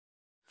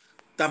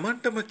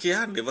තමන්ටම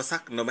කියා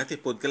නිවසක් නොමැති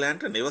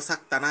පුද්ගලයන්ට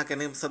නිවසක් තනා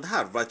ගැනීම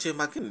සඳහා රජය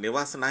මගින්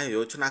නිවාස ණය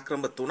යෝජනා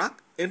ක්‍රම 3ක්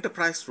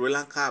එන්ටර්ප්‍රයිස් ශ්‍රී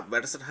ලංකා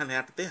වැඩසටහන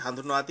යටතේ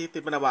හඳුන්වා දී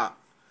තිබෙනවා.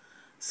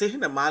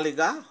 සිහින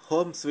මාලිගා,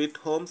 හෝම්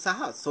ස්වීට් හෝම්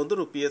සහ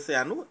සොඳුරු පියස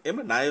යනු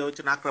එම ණය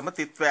යෝජනා ක්‍රම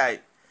තිත්වයයි.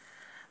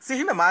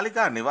 සිහින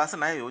මාලිගා නිවාස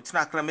ණය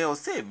යෝජනා ක්‍රමයේ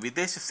ඔස්සේ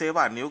විදේශ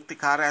සේවා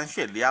නියුක්ති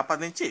කාර්යාංශයේ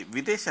ලියාපදිංචි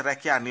විදේශ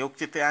රැකියා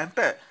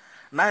නියෝජිතයන්ට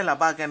ණය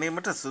ලබා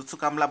ගැනීමට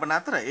සුදුසුකම් ලබන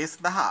අතර ඒ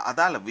සඳහා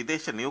අදාළ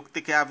විදේශ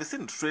නියුක්තිකයා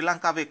විසින් ශ්‍රී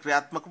ලංකාවේ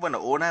ක්‍රියාත්මක වන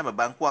ඕනෑම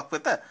බැංකුවක්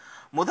වෙත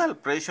මුදල්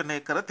ප්‍රේෂණය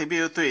කර තිබිය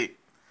යුතුයි.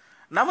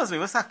 නව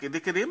නිවසක්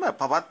ඉදිකිරීම,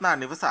 පවත්නා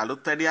නිවස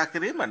අලුත් වැඩියා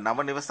කිරීම, නව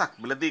නිවසක්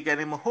මිලදී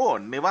ගැනීම හෝ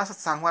නිවාස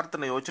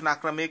සංවර්ධන යෝජනා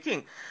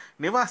ක්‍රමයකින්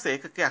නිවාස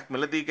ඒකකයක්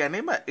මිලදී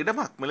ගැනීම,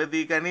 ඉඩමක්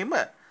මිලදී ගැනීම,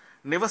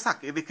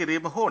 නිවසක්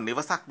ඉදිකිරීම හෝ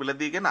නිවසක්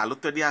මිලදීගෙන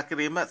අලුත් වැඩියා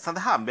කිරීම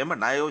සඳහා මෙම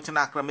ණය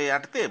යෝජනා ක්‍රමයේ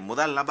යටතේ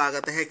මුදල් ලබා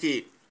ගත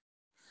හැකියි.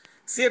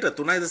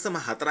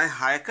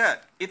 3.46ක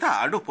ඉතා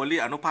අඩු පොලි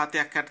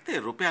අනුපාතයක් යටතේ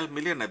රුපියල්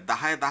මිලියන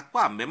 10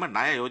 දක්වා මෙම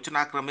ණය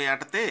යෝජනා ක්‍රමයේ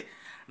යටතේ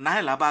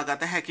ණය ලබා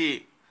ගත හැකියි.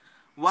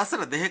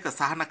 වසර 2ක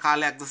සහන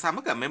කාලයක්ද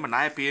සමග මෙම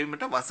ණය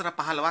පියවීමට වසර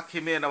 15ක්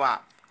හිමි වෙනවා.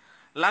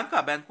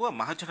 ලංකා බැංකුව,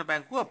 මහජන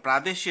බැංකුව,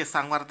 ප්‍රාදේශීය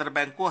සංවර්ධන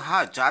බැංකුව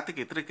හා ජාතික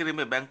ඉතිරි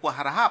කිරීමේ බැංකුව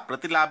හරහා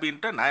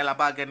ප්‍රතිලාභීන්ට ණය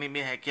ලබා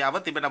ගැනීමේ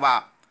හැකියාව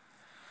තිබෙනවා.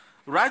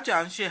 රාජ්‍ය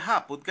අංශය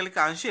හා පුද්ගලික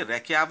අංශයේ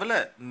රැකියාවල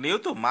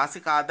නියුතු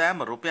මාසික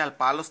ආදායම රුපියල්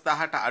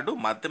 15000ට අඩු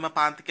මධ්‍යම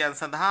පාන්තිකයන්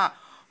සඳහා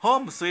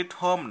හෝම් ස්වීට්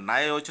හෝම්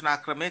ණය යෝජනා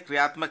ක්‍රමය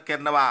ක්‍රියාත්මක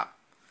කරනවා.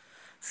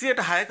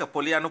 6%ක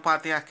පොලි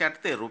අනුපාතයක්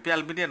යටතේ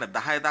රුපියල් මිලියන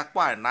 10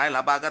 දක්වා ණය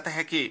ලබා ගත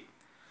හැකියි.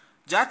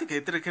 ජාතික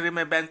ඉතිරි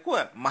කිරීමේ බැංකුව,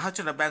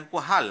 මහජන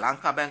බැංකුව හා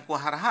ලංකා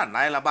බැංකුව හරහා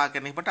ණය ලබා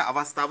ගැනීමට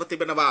අවස්ථාව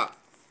තිබෙනවා.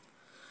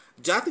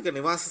 ජාතික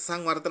නිවාස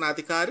සංවර්ධන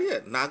අධිකාරිය,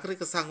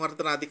 නාගරික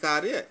සංවර්ධන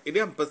අධිකාරිය,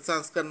 ඉඩම්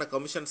ප්‍රතිසංස්කරණ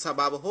කොමිෂන්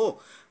සභාව හෝ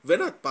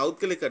වෙනත්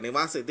පෞද්ගලික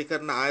නිවාස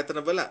ඉදිකරන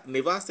ආයතනවල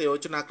නිවාස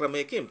යෝජනා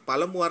ක්‍රමයකින්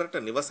පළමු වරට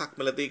නිවසක්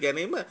මිලදී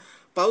ගැනීම,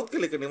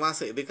 පෞද්ගලික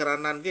නිවාස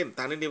ඉදිකරන්නන්ගෙන්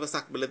තනි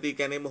නිවසක් මිලදී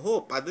ගැනීම හෝ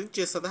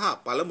පදිංචිය සඳහා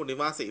පළමු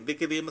නිවාස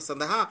ඉදිකිරීම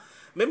සඳහා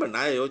මෙම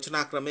ණය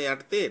යෝජනා ක්‍රමය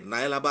යටතේ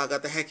ණය ලබා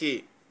ගත හැකියි.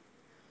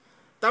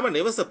 තම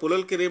නිවස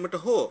පුලල් කිරීමට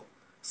හෝ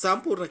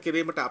සම්පූර්ණ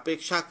කිරීමට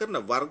අපේක්ෂා කරන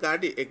වර්ග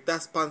අඩි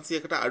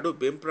 1500කට අඩු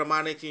බිම්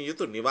ප්‍රමාණයකින්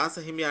යුතු නිවාස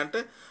හිමියන්ට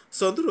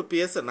සොඳුරු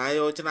පියස ණය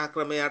යෝජනා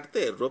ක්‍රමය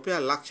යටතේ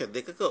රුපියල් ලක්ෂ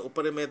 2ක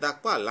උපරිමය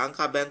දක්වා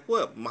ලංකා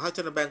බැංකුව,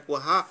 මහජන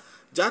බැංකුව හා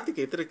ජාතික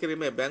ඉතිරි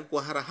කිරීමේ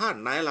බැංකුව හරහා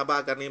ණය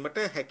ලබා ගැනීමට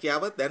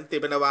හැකියාව දැන්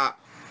තිබෙනවා.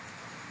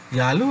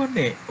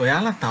 යාළුවනේ,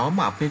 ඔයාලා තවම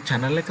අපේ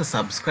channel එක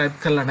subscribe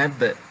කරලා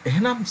නැද්ද?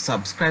 එහෙනම්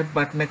subscribe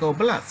button එක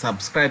ඔබලා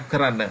subscribe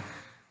කරන්න.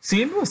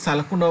 සීනුව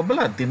සලකුණ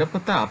ඔබලා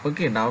දිනපතා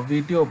අපගේ නව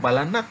වීඩියෝ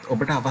බලන්නත්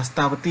ඔබට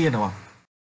අවස්ථාව තියෙනවා.